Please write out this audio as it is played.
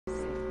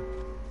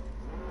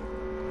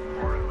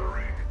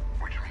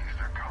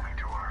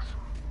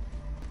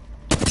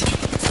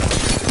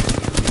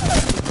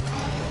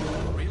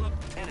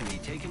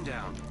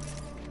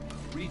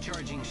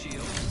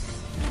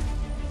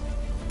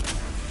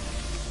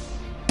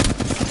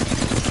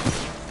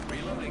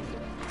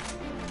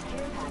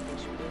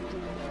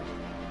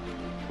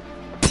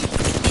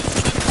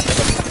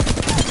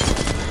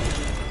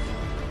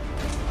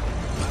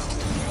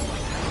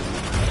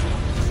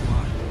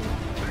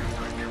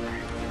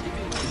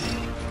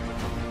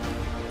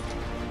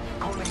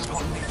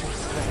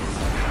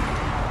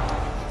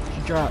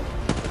drop.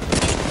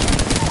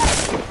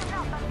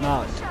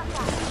 Nice.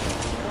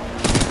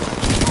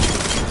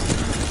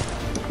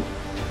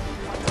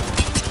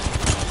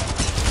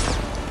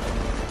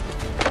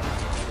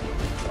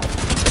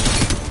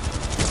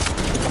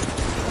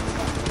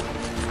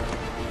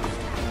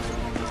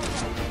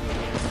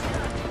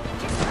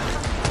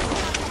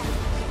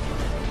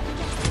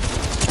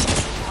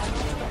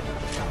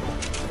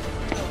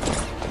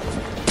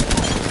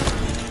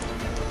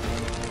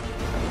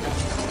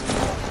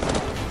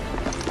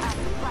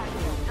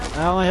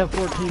 I only have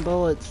 14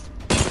 bullets.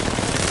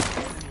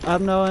 I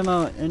have no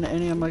ammo in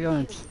any of my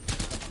guns.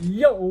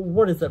 Yo,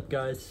 what is up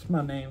guys?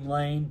 My name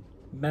Lane,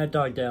 Mad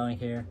Dog Dowling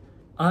here.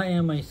 I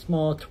am a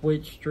small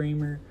Twitch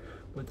streamer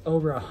with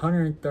over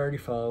 130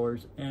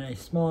 followers and a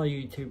small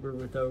YouTuber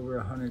with over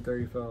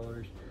 130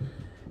 followers.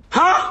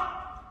 Huh?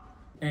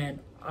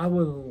 And I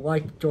would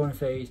like to join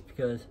FaZe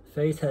because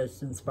FaZe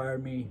has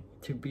inspired me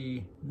to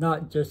be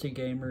not just a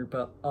gamer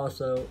but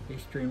also a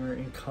streamer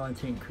and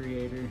content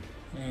creator,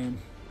 and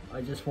I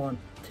just want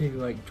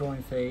to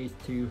join FaZe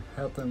to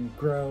help them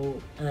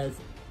grow as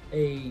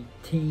a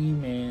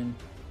team and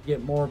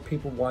get more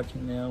people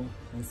watching them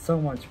and so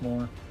much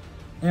more.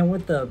 And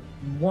with the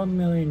 $1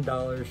 million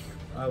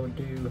I would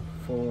do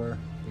for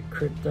the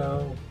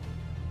crypto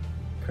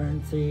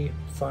currency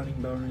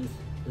signing bonus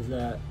is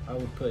that I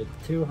would put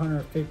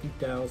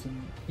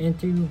 $250,000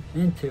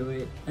 into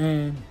it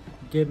and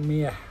give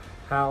me a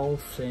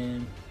house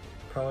and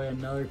probably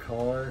another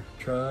car,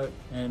 truck,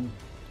 and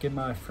give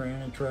my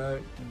friend a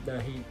truck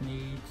that he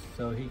needs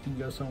so he can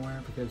go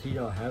somewhere because he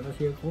don't have a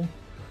vehicle,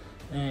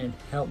 and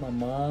help my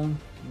mom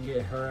and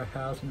get her a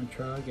house and a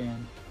truck,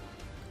 and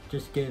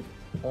just give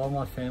all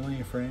my family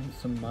and friends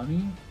some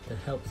money to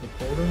help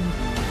support them.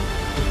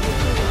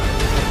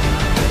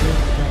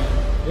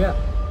 And yeah,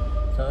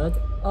 so that's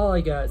all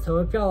I got. So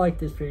if y'all like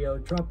this video,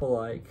 drop a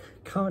like,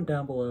 comment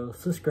down below,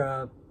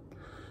 subscribe,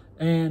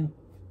 and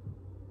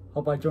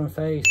hope I join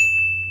FaZe.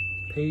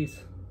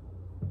 Peace.